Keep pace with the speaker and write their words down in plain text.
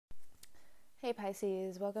Hey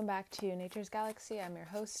Pisces, welcome back to Nature's Galaxy. I'm your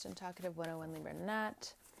host and talkative 101 Libra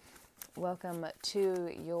Nat. Welcome to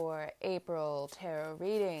your April tarot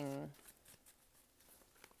reading.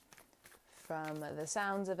 From the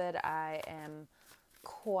sounds of it, I am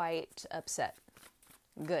quite upset.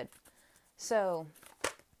 Good. So,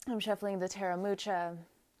 I'm shuffling the Tarot Mucha,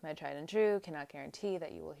 my tried and true. Cannot guarantee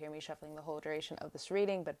that you will hear me shuffling the whole duration of this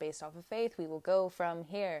reading, but based off of faith, we will go from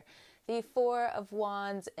here. The Four of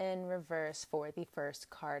Wands in reverse for the first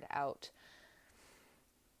card out.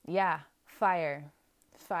 Yeah, fire.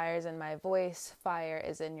 Fire is in my voice. Fire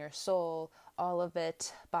is in your soul. All of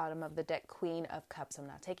it. Bottom of the deck, Queen of Cups. I'm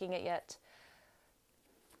not taking it yet.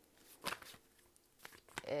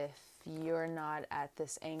 If you're not at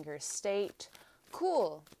this anger state,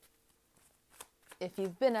 cool. If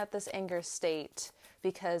you've been at this anger state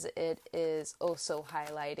because it is also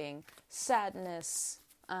highlighting sadness,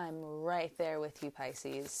 I'm right there with you,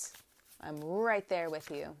 Pisces. I'm right there with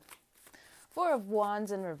you. Four of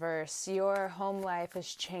Wands in reverse. Your home life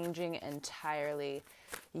is changing entirely.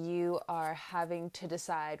 You are having to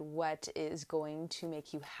decide what is going to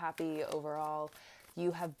make you happy overall.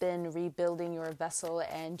 You have been rebuilding your vessel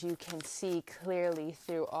and you can see clearly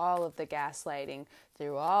through all of the gaslighting,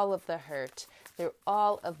 through all of the hurt, through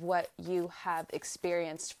all of what you have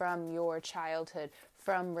experienced from your childhood,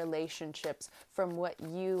 from relationships, from what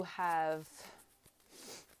you have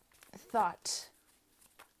thought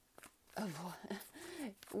of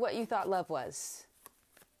what you thought love was.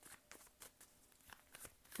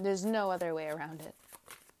 There's no other way around it.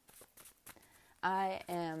 I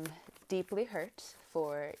am deeply hurt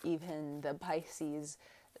for even the Pisces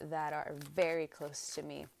that are very close to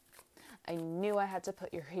me. I knew I had to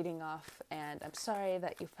put your reading off, and I'm sorry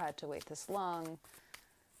that you've had to wait this long.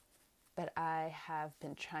 But I have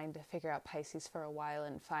been trying to figure out Pisces for a while,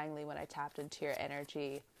 and finally when I tapped into your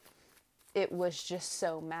energy, it was just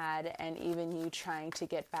so mad, and even you trying to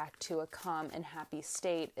get back to a calm and happy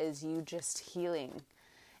state is you just healing.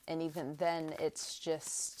 And even then, it's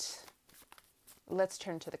just, let's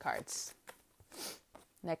turn to the cards.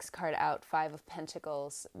 Next card out, Five of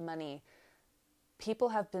Pentacles, money. People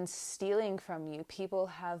have been stealing from you. People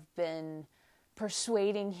have been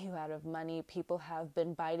persuading you out of money. People have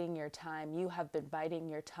been biding your time. You have been biting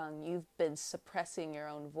your tongue. You've been suppressing your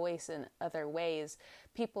own voice in other ways.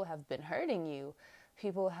 People have been hurting you.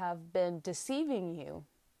 People have been deceiving you.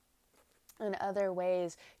 In other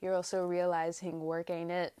ways, you're also realizing work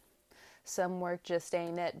ain't it. Some work just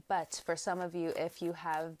ain't it. But for some of you, if you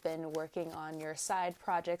have been working on your side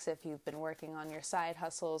projects, if you've been working on your side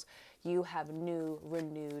hustles, you have new,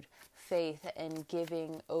 renewed faith in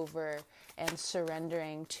giving over and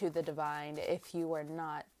surrendering to the divine. If you are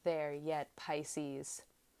not there yet, Pisces,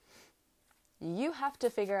 you have to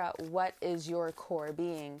figure out what is your core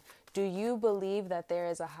being. Do you believe that there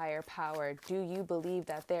is a higher power? Do you believe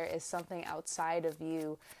that there is something outside of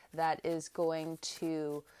you that is going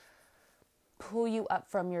to pull you up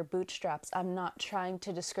from your bootstraps? I'm not trying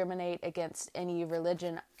to discriminate against any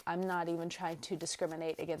religion. I'm not even trying to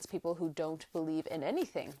discriminate against people who don't believe in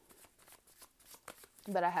anything.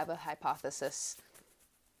 But I have a hypothesis.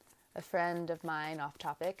 A friend of mine, off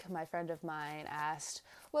topic, my friend of mine asked,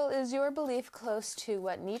 well, is your belief close to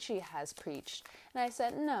what Nietzsche has preached? And I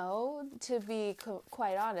said, no, to be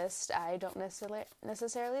quite honest, I don't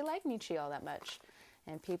necessarily like Nietzsche all that much.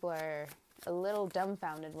 And people are a little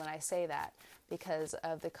dumbfounded when I say that because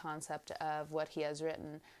of the concept of what he has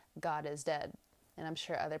written, God is dead. And I'm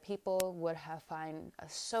sure other people would have find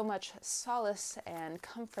so much solace and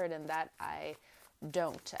comfort in that. I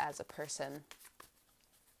don't as a person,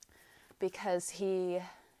 because he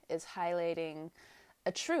is highlighting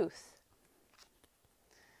a truth.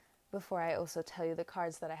 Before I also tell you the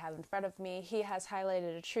cards that I have in front of me, he has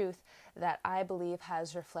highlighted a truth that I believe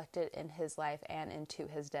has reflected in his life and into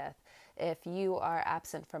his death. If you are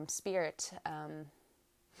absent from spirit,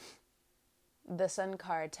 the Sun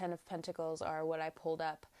card, 10 of Pentacles are what I pulled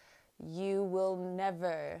up. You will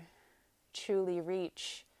never truly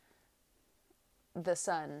reach the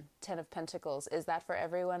Sun, 10 of Pentacles. Is that for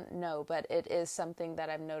everyone? No, but it is something that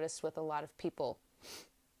I've noticed with a lot of people.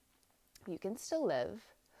 You can still live,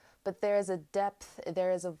 but there is a depth,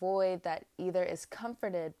 there is a void that either is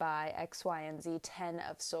comforted by X, Y, and Z, 10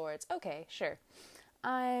 of Swords. Okay, sure.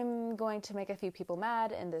 I'm going to make a few people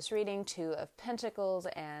mad in this reading, 2 of Pentacles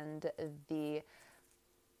and the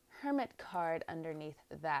Hermit card underneath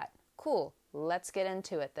that. Cool, let's get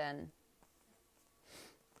into it then.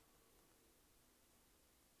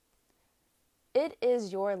 It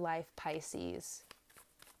is your life, Pisces.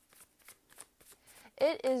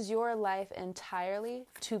 It is your life entirely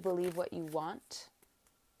to believe what you want,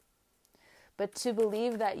 But to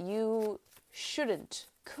believe that you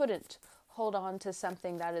couldn't hold on to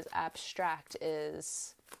something that is abstract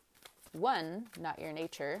is, one, not your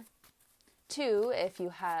nature. Two, if you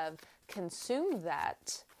have consumed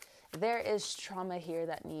that, there is trauma here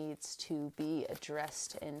that needs to be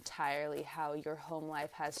addressed entirely, how your home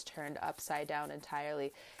life has turned upside down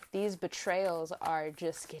entirely. These betrayals are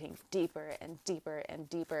just getting deeper and deeper and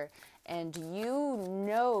deeper, and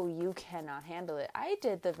you cannot handle it. I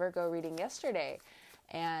did the Virgo reading yesterday,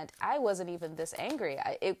 and I wasn't even this angry.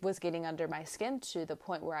 It was getting under my skin to the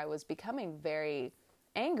point where I was becoming very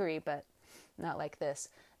angry, but not like this.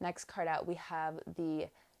 Next card out, we have the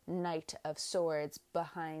Knight of Swords.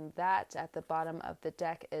 Behind that, at the bottom of the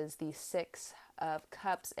deck, is the Six of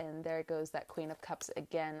Cups, and there goes that Queen of Cups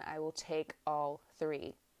again. I will take all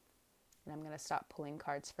three, and I'm going to stop pulling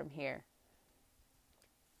cards from here.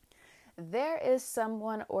 There is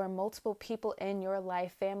someone or multiple people in your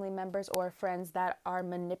life, family members or friends, that are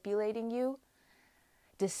manipulating you,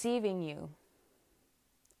 deceiving you,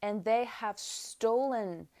 and they have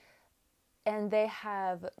stolen and they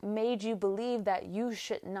have made you believe that you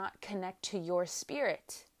should not connect to your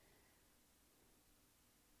spirit.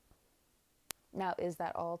 Now, is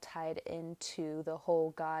that all tied into the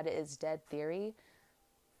whole God is dead theory?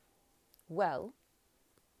 Well,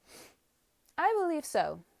 I believe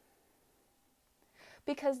so.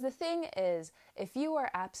 Because the thing is, if you are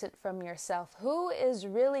absent from yourself, who is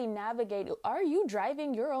really navigating? Are you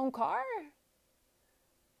driving your own car?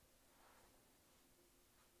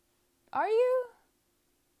 Are you?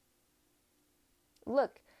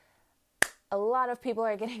 Look, a lot of people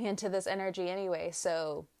are getting into this energy anyway,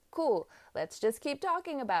 so cool. Let's just keep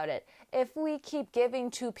talking about it. If we keep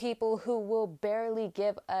giving to people who will barely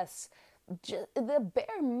give us the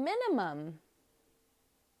bare minimum,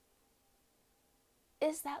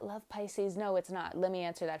 is that love, Pisces? No, it's not. Let me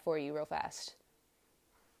answer that for you real fast.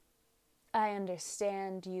 I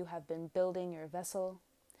understand you have been building your vessel,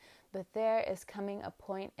 but there is coming a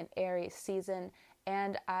point in Aries season,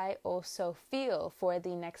 and I also feel for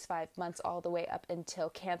the next 5 months all the way up until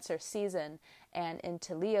Cancer season and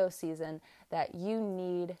into Leo season, that you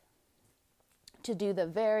need to do the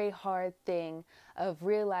very hard thing of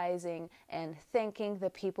realizing and thanking the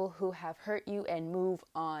people who have hurt you and move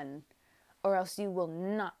on, or else you will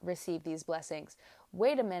not receive these blessings.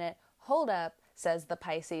 Wait a minute, hold up, says the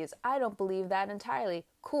Pisces. I don't believe that entirely.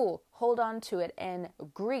 Cool, hold on to it and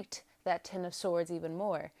greet that Ten of Swords even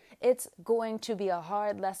more. It's going to be a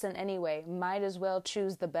hard lesson anyway. Might as well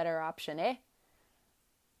choose the better option, eh?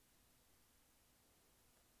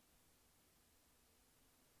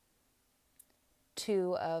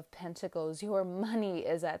 Two of Pentacles, your money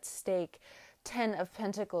is at stake. 10 of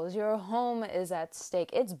Pentacles, your home is at stake.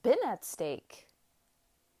 It's been at stake.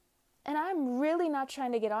 And I'm really not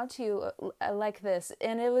trying to get onto you like this.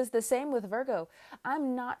 And it was the same with Virgo.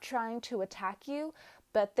 I'm not trying to attack you,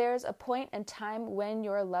 but there's a point in time when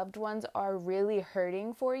your loved ones are really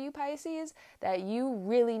hurting for you, Pisces, that you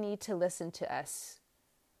really need to listen to us.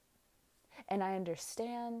 And I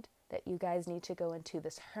understand that you guys need to go into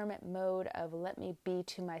this hermit mode of let me be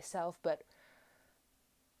to myself, but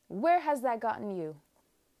where has that gotten you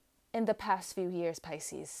in the past few years,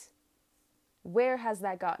 Pisces? Where has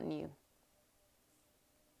that gotten you?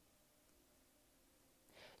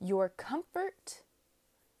 Your comfort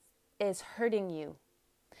is hurting you.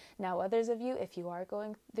 Now, others of you, if you are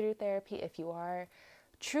going through therapy, if you are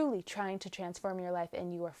truly trying to transform your life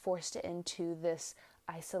and you are forced into this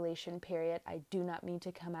isolation period, I do not mean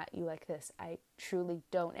to come at you like this. I truly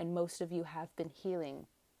don't. And most of you have been healing.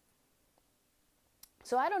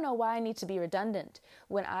 So I don't know why I need to be redundant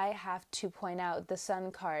when I have to point out the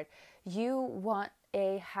Sun card. You want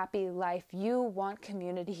a happy life. You want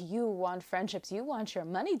community. You want friendships. You want your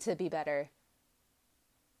money to be better.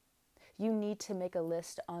 You need to make a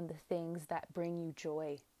list on the things that bring you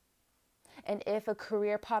joy. And if a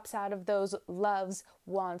career pops out of those loves,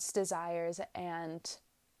 wants, desires, and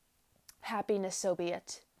happiness, so be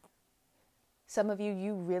it. Some of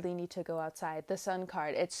you really need to go outside. The Sun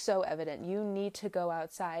card, it's so evident. You need to go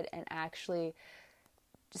outside and actually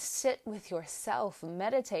sit with yourself,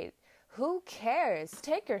 meditate. Who cares?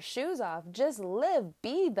 Take your shoes off. Just live.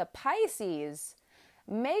 Be the Pisces.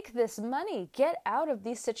 Make this money. Get out of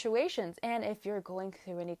these situations. And if you're going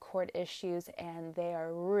through any court issues and they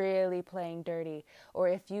are really playing dirty, or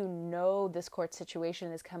if you know this court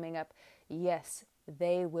situation is coming up, yes,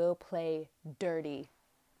 they will play dirty.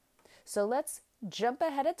 So let's jump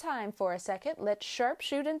ahead of time for a second. Let's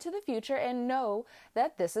sharpshoot into the future and know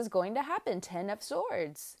that this is going to happen. 10 of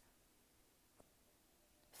Swords.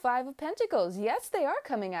 Five of Pentacles. Yes, they are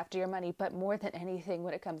coming after your money, but more than anything,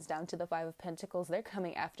 when it comes down to the Five of Pentacles, they're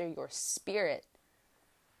coming after your spirit.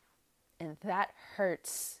 And that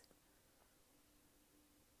hurts.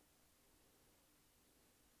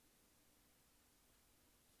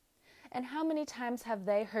 And how many times have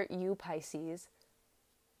they hurt you, Pisces?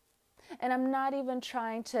 And I'm not even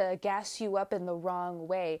trying to gas you up in the wrong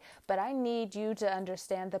way, but I need you to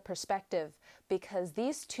understand the perspective, because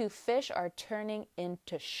these two fish are turning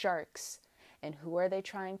into sharks. And who are they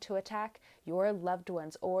trying to attack? Your loved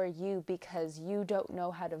ones or you, because you don't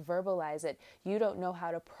know how to verbalize it. You don't know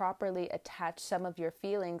how to properly attach some of your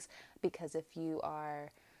feelings, because if you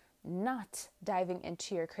are not diving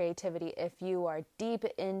into your creativity, if you are deep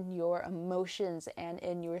in your emotions and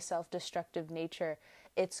in your self-destructive nature,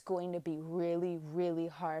 it's going to be really, really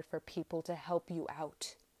hard for people to help you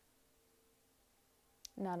out.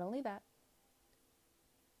 Not only that,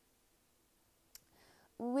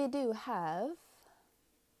 we do have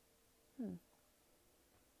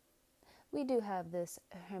this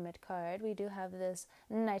Hermit card, we do have this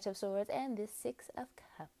Knight of Swords, and this Six of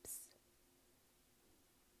Cups.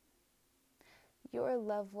 Your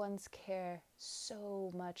loved ones care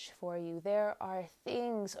so much for you. There are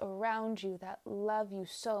things around you that love you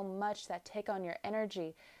so much, that take on your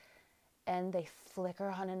energy, and they flicker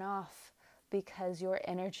on and off because your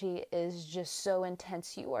energy is just so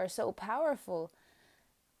intense. You are so powerful.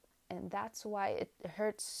 And that's why it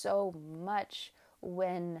hurts so much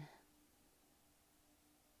when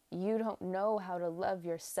you don't know how to love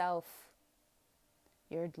yourself.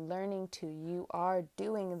 You're learning to. You are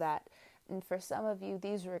doing that. And for some of you,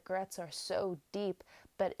 these regrets are so deep,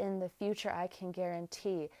 but in the future, I can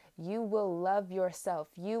guarantee you will love yourself.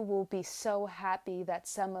 You will be so happy that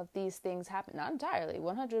some of these things happen. Not entirely,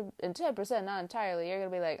 110%, not entirely. You're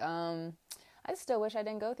going to be like, I still wish I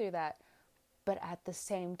didn't go through that. But at the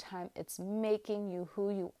same time, it's making you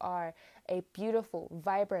who you are, a beautiful,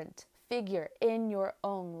 vibrant figure in your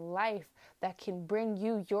own life that can bring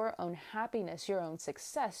you your own happiness, your own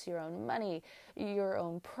success, your own money, your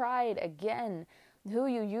own pride again, who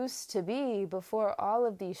you used to be before all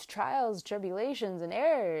of these trials, tribulations, and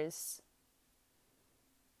errors.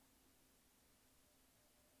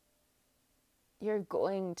 You're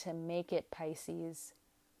going to make it, Pisces.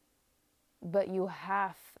 But you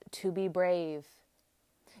have to be brave.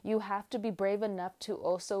 You have to be brave enough to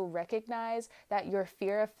also recognize that your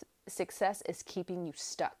fear of success is keeping you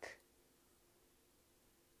stuck.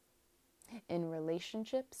 In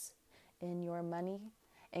relationships, in your money,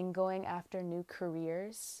 in going after new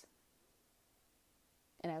careers.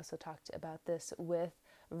 And I also talked about this with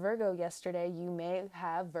Virgo yesterday. You may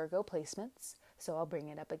have Virgo placements, so I'll bring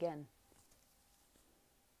it up again.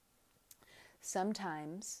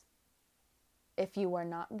 Sometimes, if you are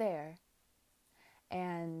not there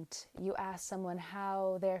and you ask someone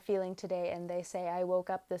how they're feeling today and they say, I woke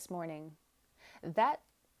up this morning, that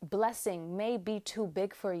blessing may be too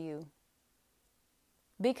big for you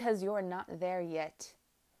because you're not there yet.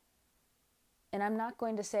 And I'm not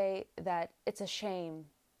going to say that it's a shame,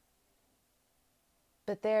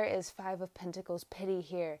 but there is Five of Pentacles pity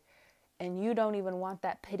here, and you don't even want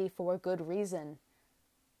that pity for a good reason.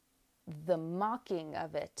 The mocking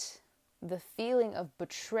of it, the feeling of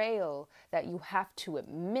betrayal that you have to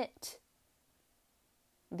admit,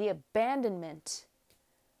 the abandonment.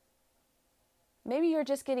 Maybe you're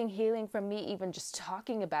just getting healing from me even just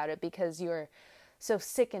talking about it because you're so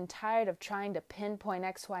sick and tired of trying to pinpoint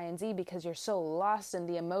X, Y, and Z because you're so lost in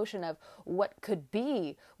the emotion of what could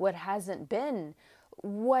be, what hasn't been,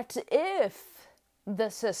 what if, the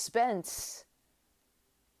suspense.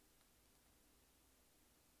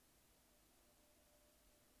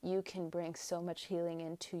 You can bring so much healing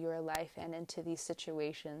into your life and into these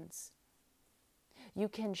situations. You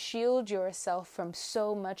can shield yourself from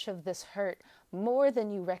so much of this hurt, more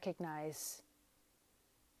than you recognize,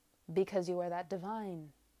 because you are that divine.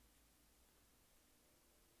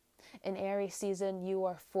 In Aries season, you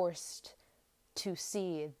are forced to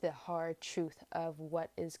see the hard truth of what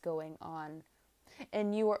is going on.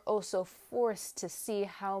 And you are also forced to see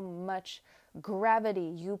how much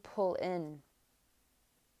gravity you pull in.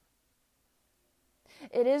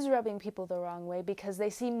 It is rubbing people the wrong way because they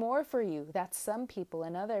see more for you. That's some people,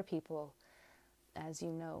 and other people, as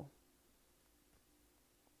you know,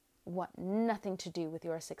 want nothing to do with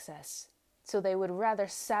your success. So they would rather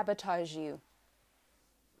sabotage you.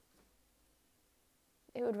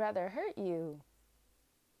 They would rather hurt you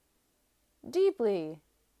deeply.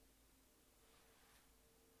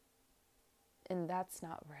 And that's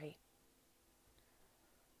not right.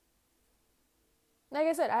 like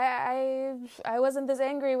I said, I wasn't this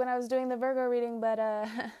angry when I was doing the Virgo reading, but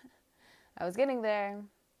I was getting there.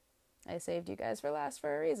 I saved you guys for last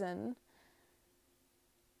for a reason.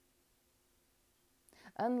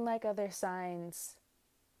 Unlike other signs,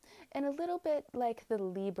 and a little bit like the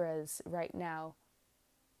Libras right now,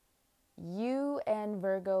 you and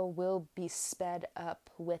Virgo will be sped up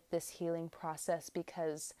with this healing process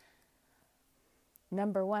because,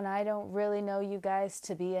 number one, I don't really know you guys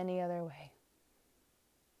to be any other way.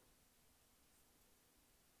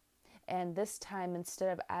 And this time, instead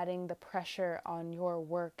of adding the pressure on your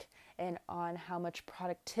work and on how much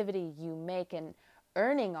productivity you make and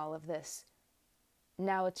earning all of this,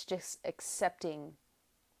 now it's just accepting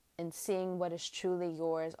and seeing what is truly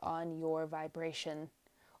yours on your vibration,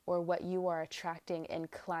 or what you are attracting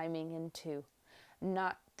and climbing into,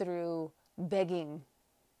 not through begging,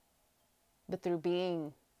 but through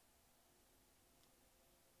being,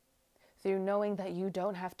 through knowing that you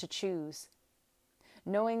don't have to choose,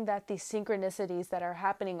 knowing that these synchronicities that are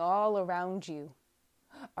happening all around you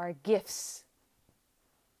are gifts.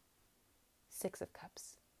 6 of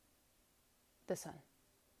Cups, the Sun.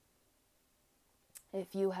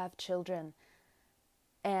 If you have children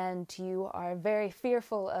and you are very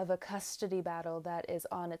fearful of a custody battle that is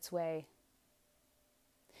on its way,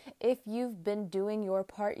 if you've been doing your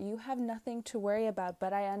part, you have nothing to worry about,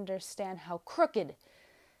 but I understand how crooked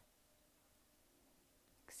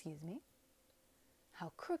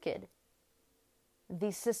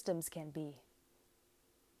these systems can be.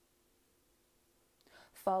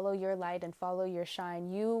 Follow your light and follow your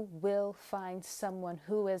shine. You will find someone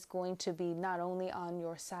who is going to be not only on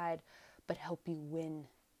your side, but help you win.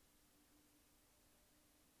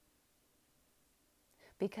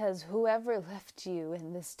 Because whoever left you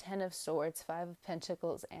in this 10 of Swords, 5 of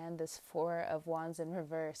Pentacles, and this 4 of Wands in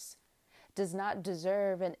reverse does not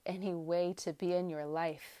deserve in any way to be in your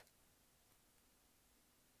life,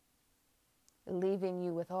 leaving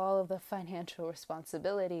you with all of the financial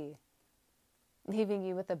responsibility, leaving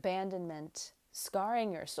you with abandonment,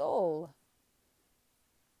 scarring your soul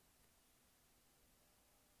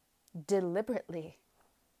deliberately.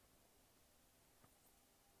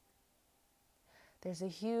 There's a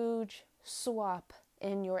huge swap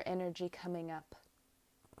in your energy coming up,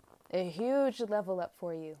 a huge level up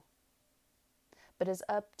for you. But it's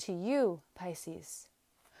up to you, Pisces,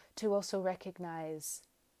 to also recognize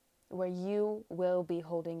where you will be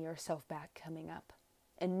holding yourself back coming up.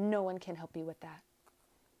 And no one can help you with that.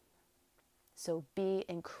 So be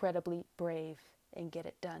incredibly brave and get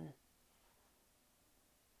it done.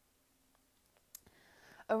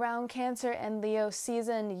 Around Cancer and Leo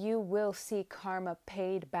season, you will see karma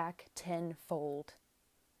paid back tenfold.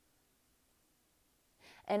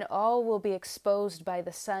 And all will be exposed by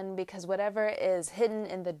the sun, because whatever is hidden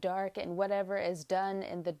in the dark and whatever is done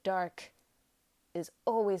in the dark is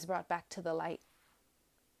always brought back to the light.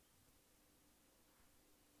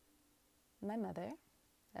 My mother,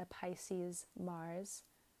 a Pisces Mars,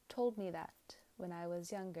 told me that when I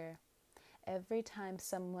was younger. Every time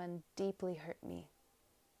someone deeply hurt me,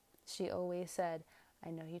 she always said, I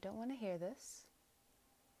know you don't want to hear this,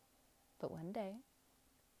 but one day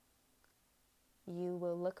you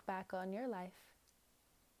will look back on your life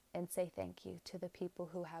and say thank you to the people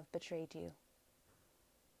who have betrayed you.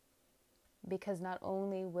 Because not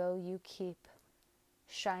only will you keep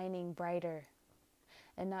shining brighter,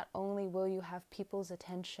 and not only will you have people's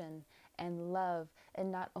attention and love,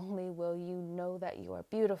 and not only will you know that you are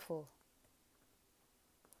beautiful,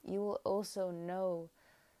 you will also know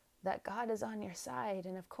that God is on your side.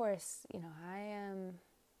 And of course, I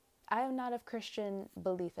am not of Christian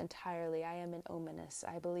belief entirely. I am an ominous.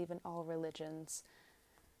 I believe in all religions.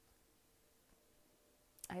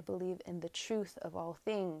 I believe in the truth of all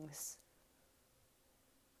things.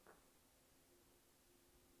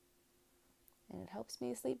 And it helps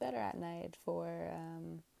me sleep better at night for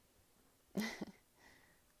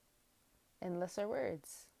in lesser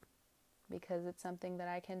words, because it's something that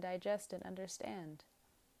I can digest and understand.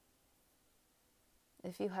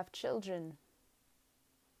 If you have children,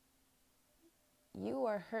 you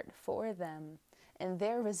are hurt for them, and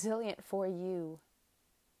they're resilient for you.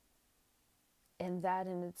 And that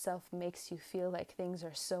in itself makes you feel like things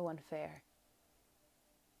are so unfair.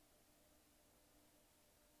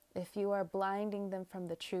 If you are blinding them from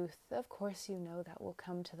the truth, of course you know that will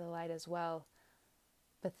come to the light as well.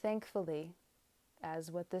 But thankfully,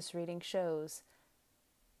 as what this reading shows,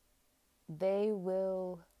 they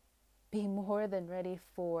will be more than ready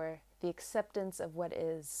for the acceptance of what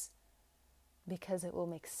is, because it will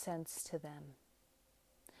make sense to them.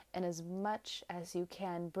 And as much as you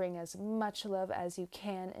can, bring as much love as you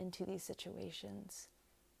can into these situations,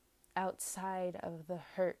 outside of the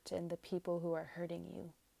hurt and the people who are hurting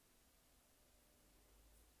you.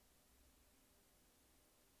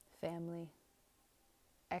 Family,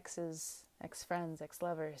 exes, ex-friends,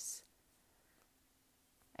 ex-lovers,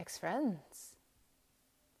 ex-friends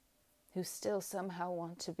who still somehow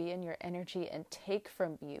want to be in your energy and take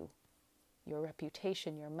from you your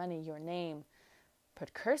reputation, your money, your name,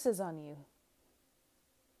 put curses on you.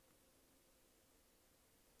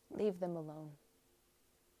 Leave them alone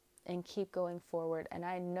and keep going forward. And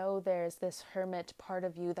I know there's this hermit part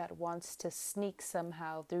of you that wants to sneak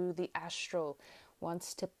somehow through the astral,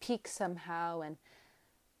 wants to peek somehow and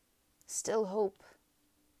still hope.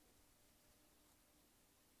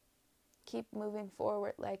 Keep moving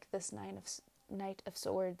forward like this Knight of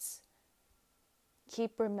Swords.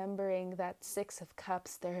 Keep remembering that 6 of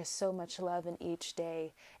Cups. There is so much love in each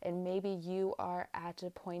day. And maybe you are at a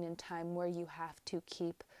point in time where you have to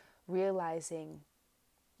keep realizing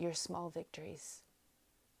your small victories.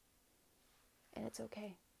 And it's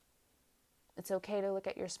okay. It's okay to look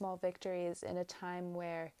at your small victories in a time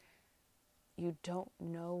where you don't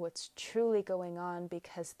know what's truly going on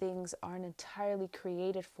because things aren't entirely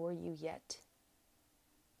created for you yet.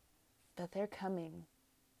 But they're coming.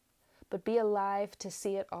 But be alive to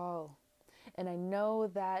see it all. And I know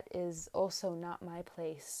that is also not my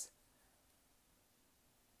place.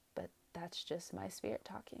 But that's just my spirit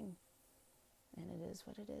talking. And it is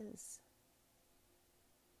what it is.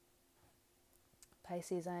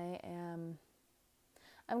 Pisces, I'm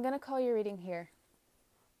going to call your reading here.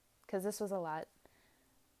 Because this was a lot.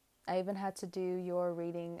 I even had to do your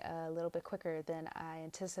reading a little bit quicker than I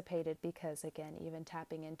anticipated because, again, even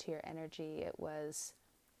tapping into your energy, it was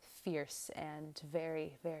fierce and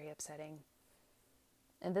very, very upsetting.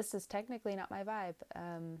 And this is technically not my vibe.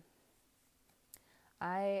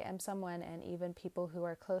 I am someone, and even people who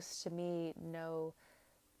are close to me know,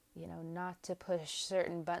 not to push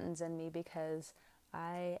certain buttons in me because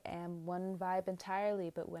I am one vibe entirely,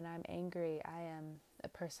 but when I'm angry, I am a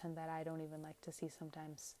person that I don't even like to see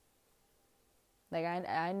sometimes. Like,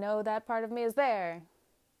 I know that part of me is there.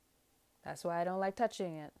 That's why I don't like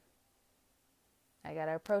touching it. I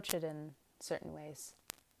gotta approach it in certain ways.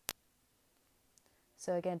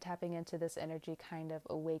 So again, tapping into this energy kind of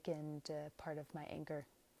awakened part of my anger.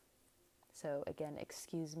 So again,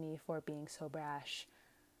 excuse me for being so brash.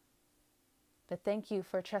 But thank you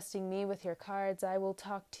for trusting me with your cards. I will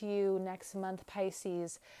talk to you next month,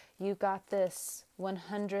 Pisces. You got this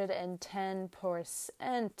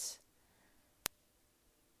 110%.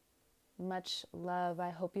 Much love.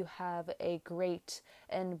 I hope you have a great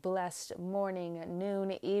and blessed morning,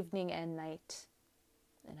 noon, evening, and night.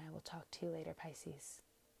 And I will talk to you later, Pisces.